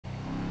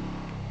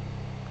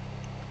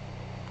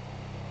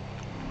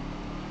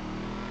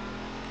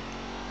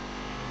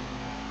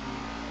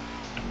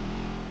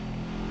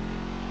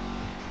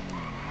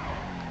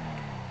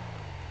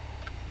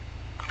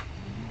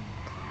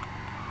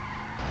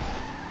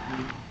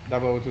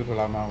Double 02 to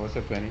Lama, what's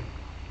up, 20?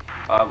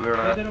 We're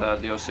at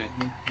DOC.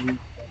 10-4,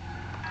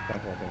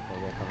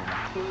 10-4, we're coming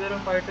back.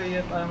 2052,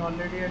 yes, I am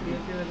already at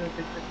DOC with the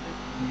 666.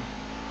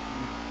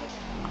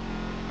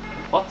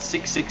 What?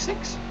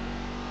 666?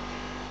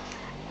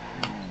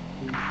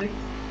 6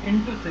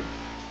 into 6.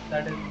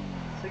 That is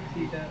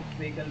 6-seater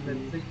vehicle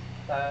with 6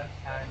 tires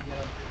and we are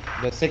on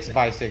 6. The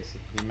 6x6,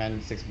 he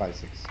meant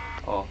 6x6.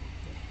 Oh.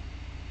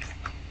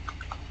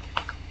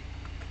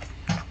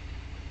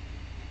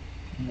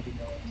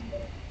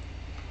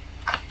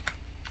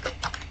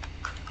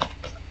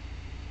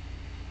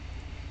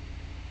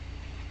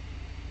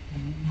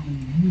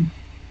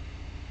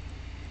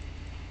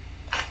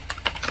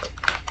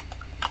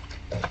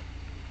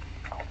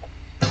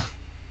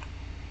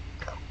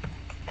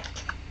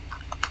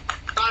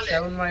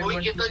 Seven mile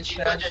went to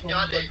dispatch from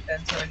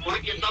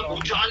 1070 from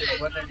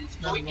one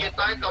additional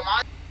no.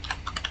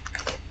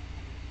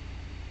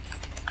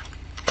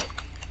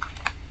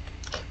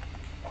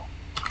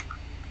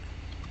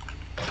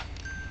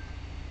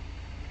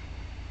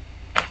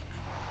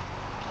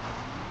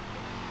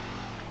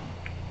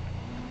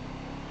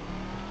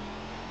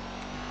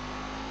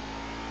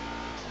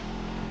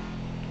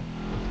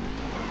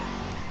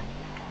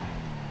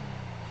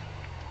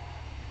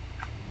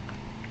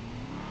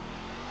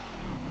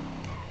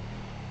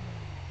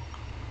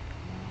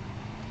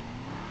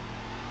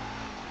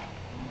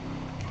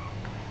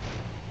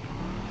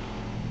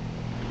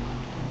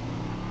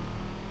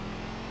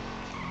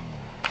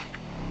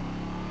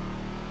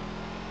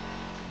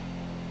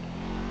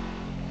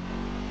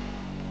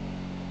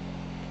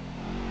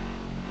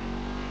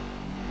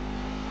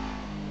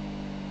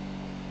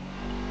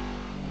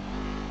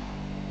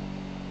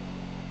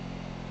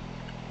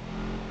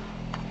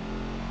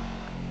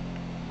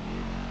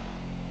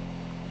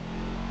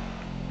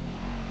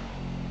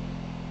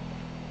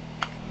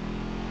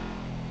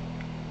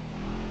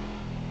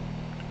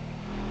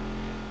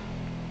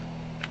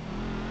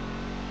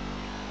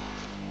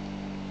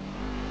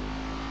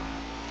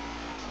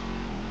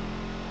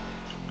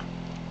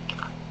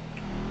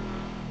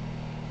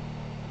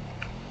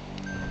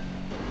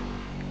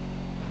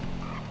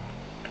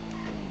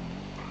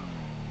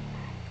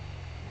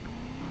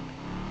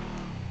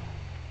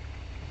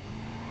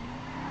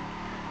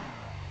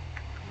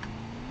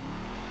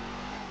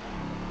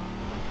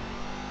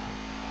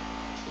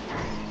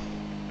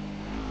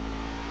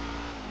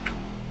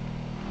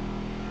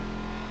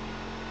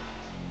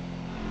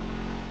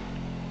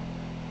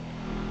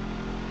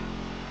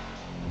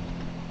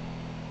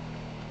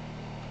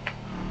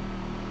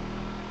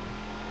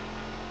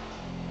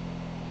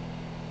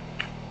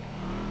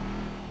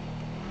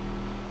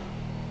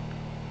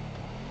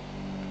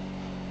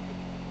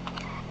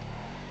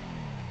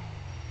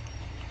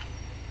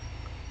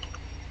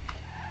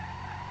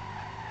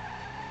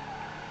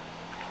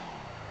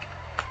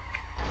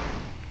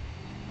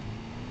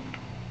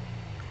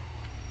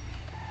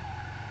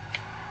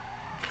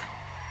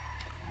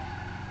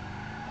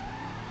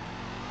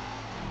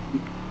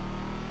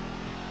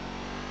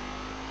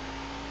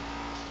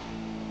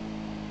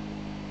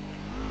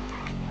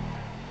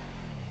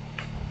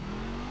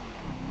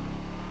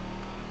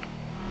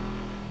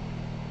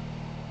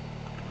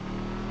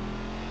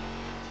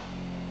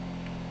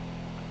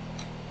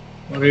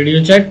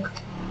 Radio check.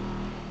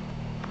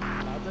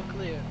 Loud and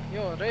clear.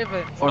 Yo,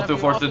 Raven.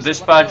 4242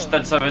 dispatch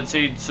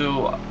 1017 to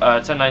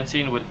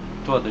 1019 with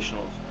 2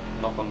 additionals.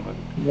 Knock on wood.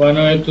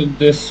 108 to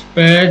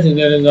dispatch.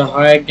 There is a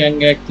high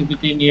gang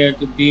activity near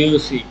the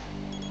DOC.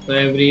 So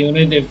every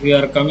unit, if you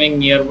are coming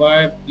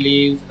nearby,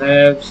 please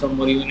have some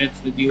more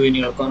units with you in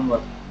your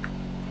convoy.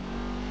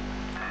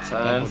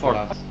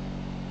 10-4.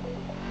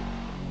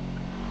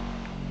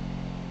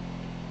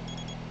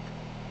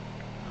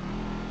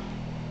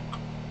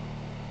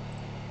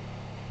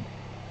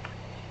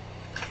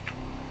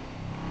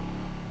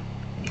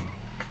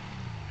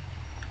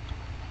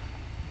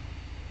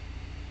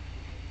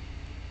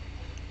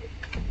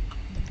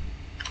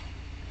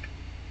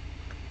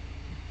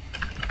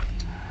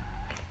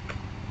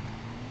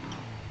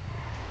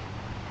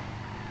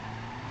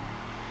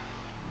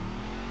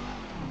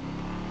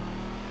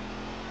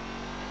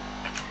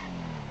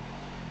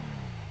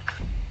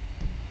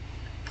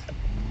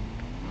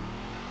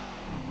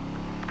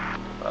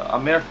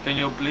 Amir, can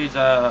you please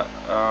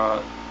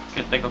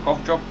take a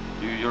cough drop?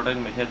 You're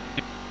in my head.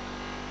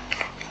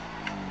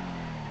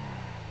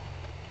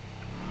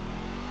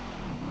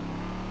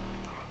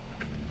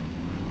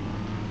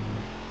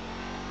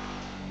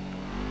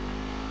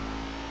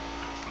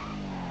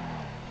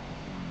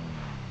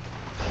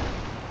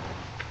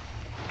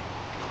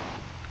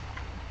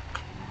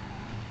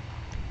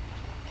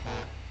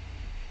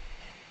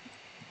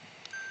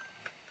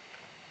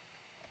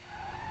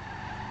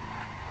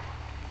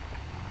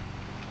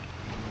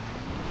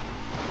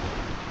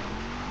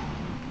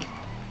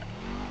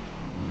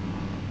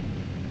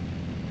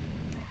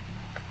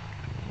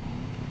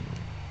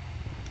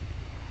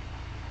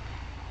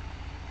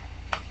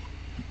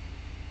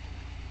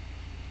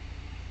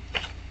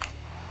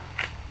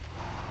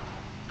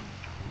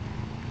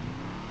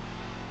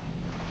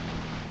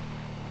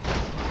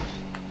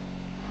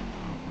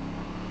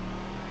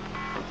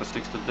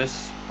 426 to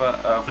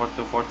dispatch,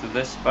 424 to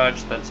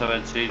dispatch,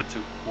 1070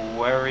 to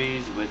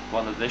queries with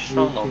one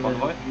additional, no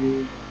convoy.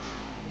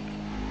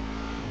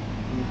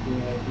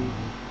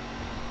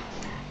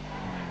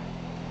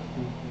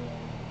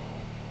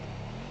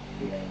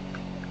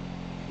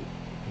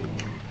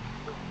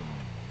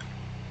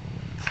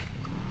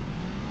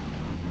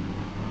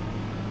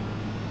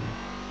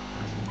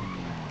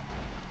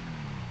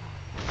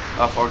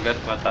 I forget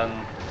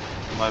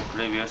my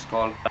previous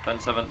call,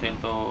 1017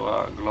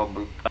 to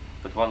global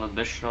with one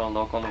additional,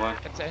 no convoy.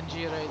 It's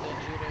NG raid,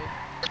 NG raid.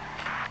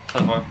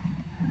 Convoy.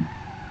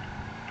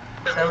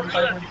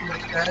 7,000 to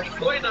dispatch,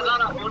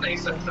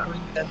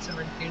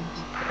 1017 to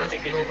press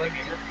global with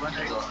one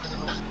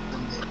additional no convoy.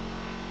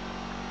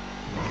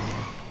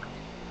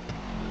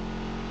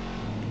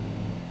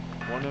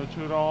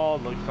 102 at all,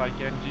 looks like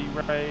NG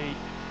raid.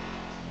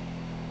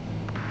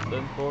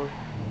 10-4.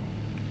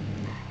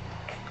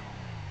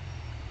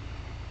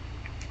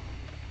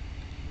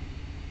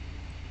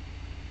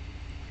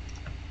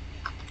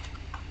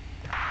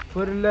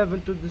 For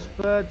 11 to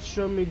dispatch,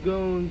 show me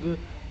going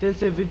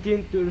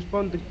 1017 to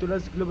responding to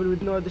last global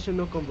with no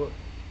additional convoy.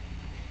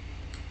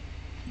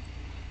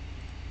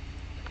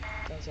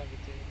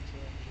 1017 to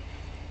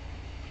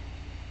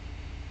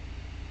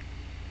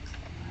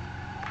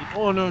NG.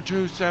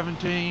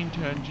 102.17 to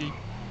NG.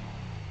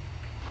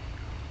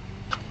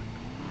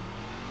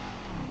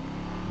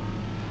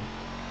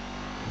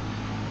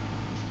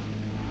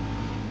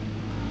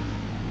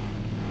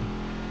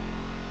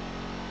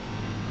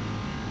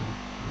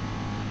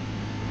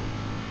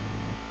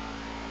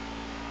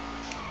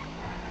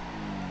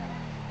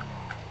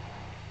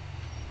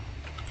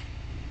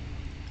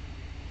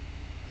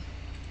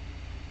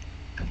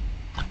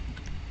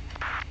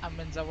 I'm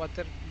in the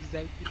water, please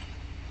help me.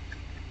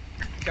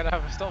 Can I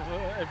have a stop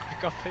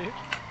pick up here?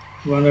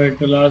 108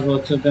 to last,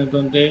 what's it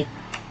 1020?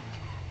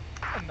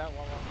 No,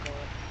 one go.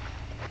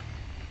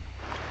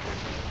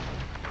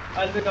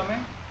 I'll be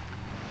coming.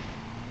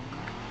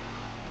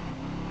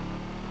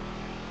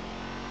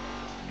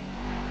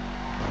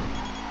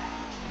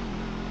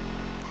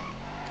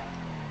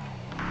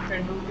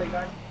 Can do like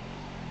that.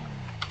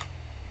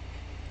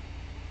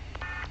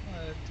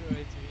 280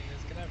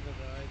 Venus, can I have a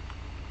ride?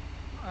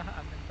 I'm in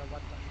the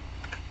water.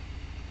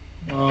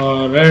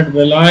 Red,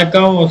 will I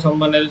come or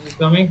someone else is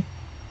coming?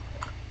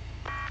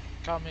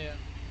 Come here.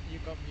 You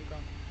come.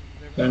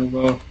 Can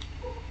go.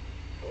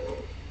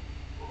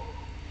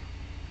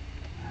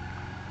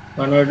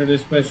 108 to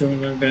dispatch,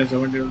 showing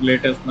 1070 to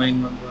latest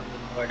 911 with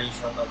no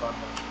additional no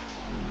convoy.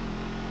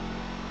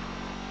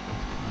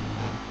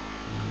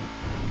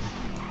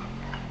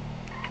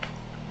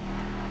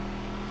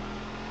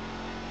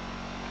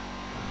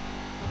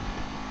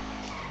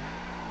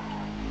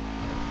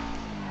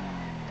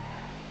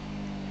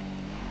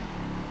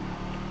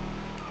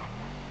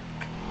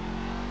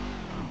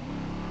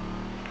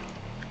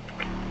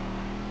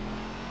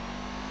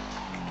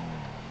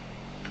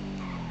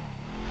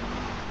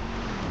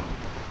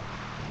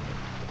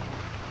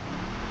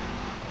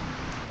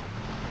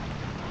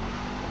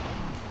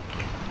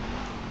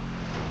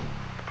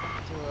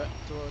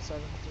 To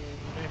 7 to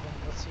Raven,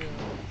 what's your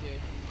ETA?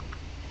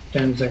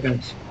 10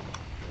 seconds.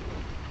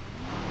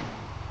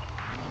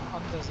 I'm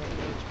under the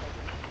bridge, but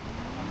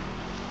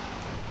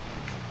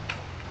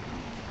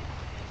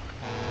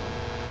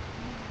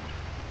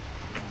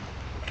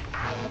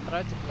I'm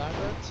trying to climb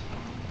it.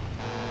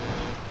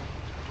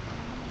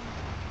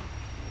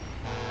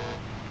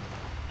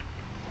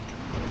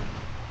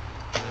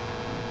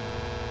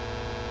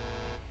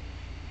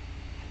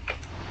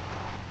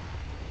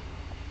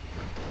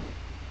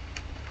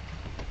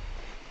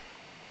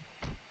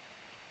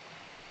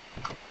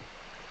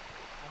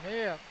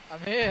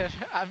 I'm here,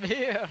 I'm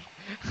inside.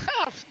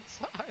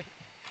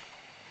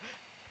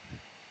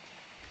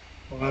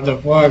 What the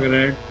fuck,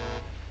 Red?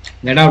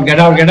 Get out!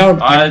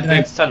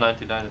 It's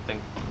 1099, I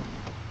think.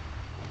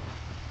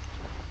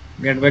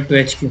 Get back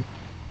to HQ.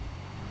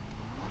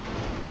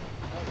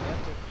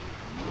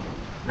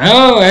 Oh,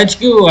 No,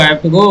 HQ, I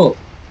have to go.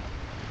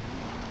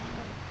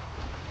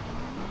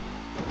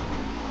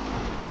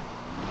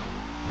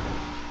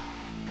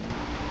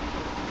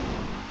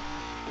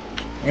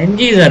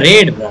 NG is a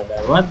raid,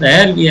 brother. What the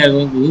hell we are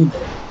going to do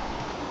there?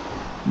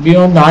 Be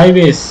on the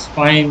highways,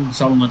 find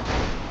someone.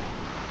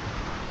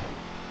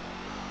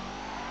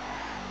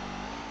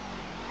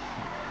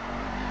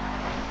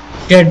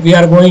 Shit, we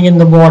are going in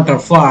the water.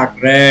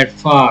 Fuck, Red,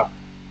 fuck.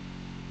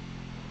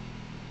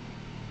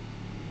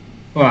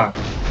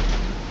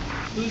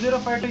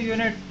 205 to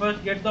unit,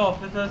 first get the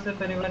officers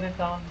if anyone is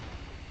down.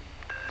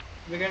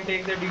 We can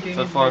take the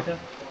detainees later.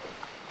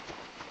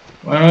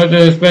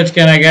 102 dispatch,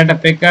 can I get a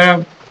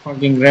pickup?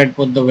 Fucking Red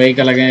put the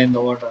vehicle again in the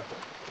water.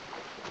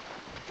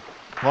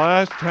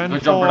 Class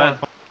Good job, 10-4. Red.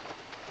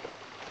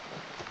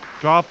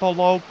 Drop a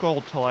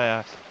local to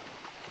last.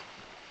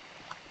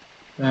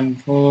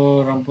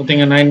 10-4, I'm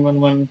putting a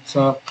 911,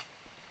 sir.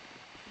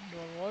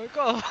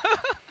 Go.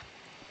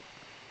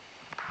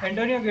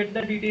 Antonio, get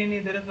the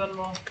detainee, there is one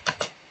more.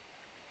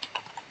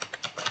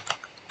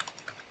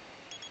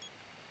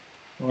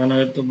 One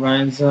with to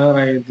Brian sir,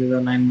 I hit the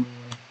 911.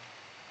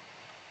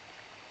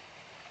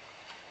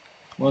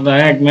 What the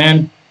heck,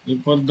 man? You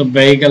put the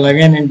vehicle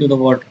again into the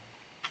water.